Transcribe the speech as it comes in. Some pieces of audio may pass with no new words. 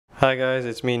Hi guys,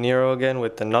 it's me Nero again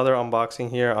with another unboxing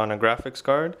here on a graphics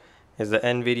card. It's the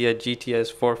NVIDIA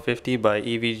GTS 450 by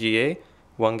EVGA,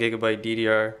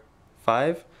 1GB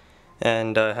DDR5,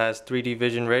 and has 3D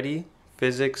Vision Ready,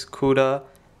 Physics, CUDA,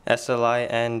 SLI,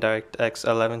 and DirectX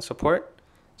 11 support.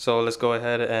 So let's go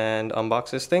ahead and unbox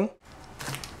this thing.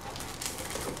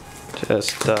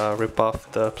 Just rip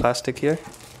off the plastic here.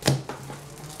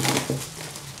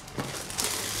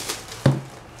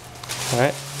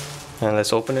 Alright. And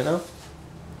let's open it now.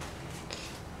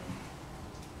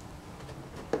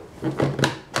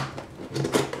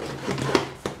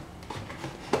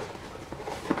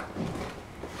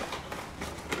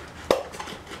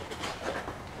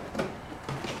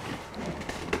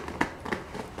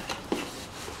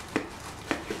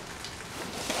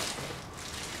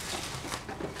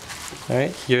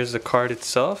 Alright, here's the card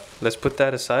itself. Let's put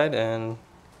that aside and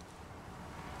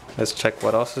let's check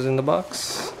what else is in the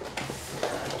box.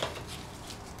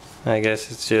 I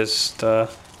guess it's just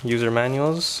user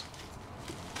manuals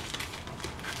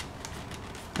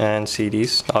and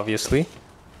CDs, obviously,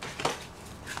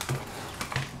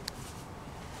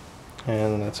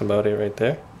 and that's about it right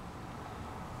there.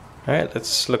 Alright,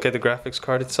 let's look at the graphics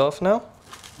card itself now.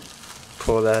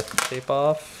 Pull that tape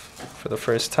off for the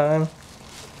first time.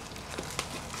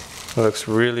 It looks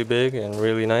really big and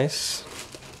really nice.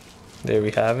 There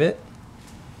we have it.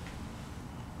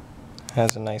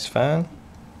 Has a nice fan.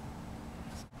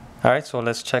 Alright, so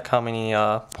let's check how many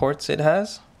ports it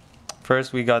has.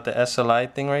 First, we got the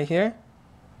SLI thing right here.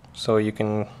 So you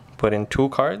can put in 2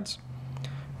 cards.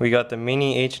 We got the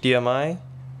Mini-HDMI,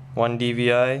 1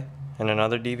 DVI and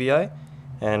another DVI,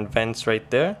 and vents right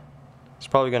there. It's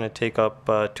probably going to take up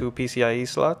 2 PCI-E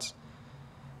slots.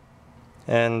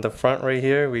 And the front right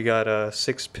here, we got a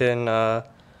 6-pin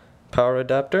power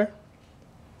adapter.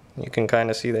 You can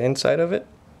kind of see the inside of it.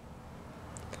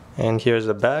 And here's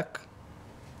the back.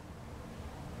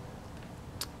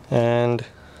 And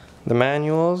the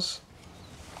manuals,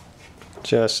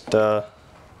 just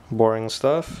boring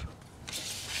stuff.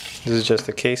 This is just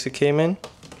the case it came in,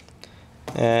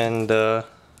 and the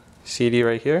CD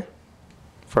right here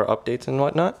for updates and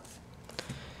whatnot.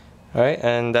 Alright,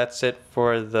 and that's it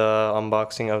for the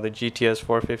unboxing of the GTS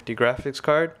 450 graphics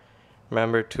card.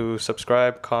 Remember to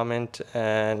subscribe, comment,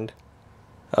 and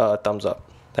thumbs up.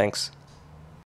 Thanks.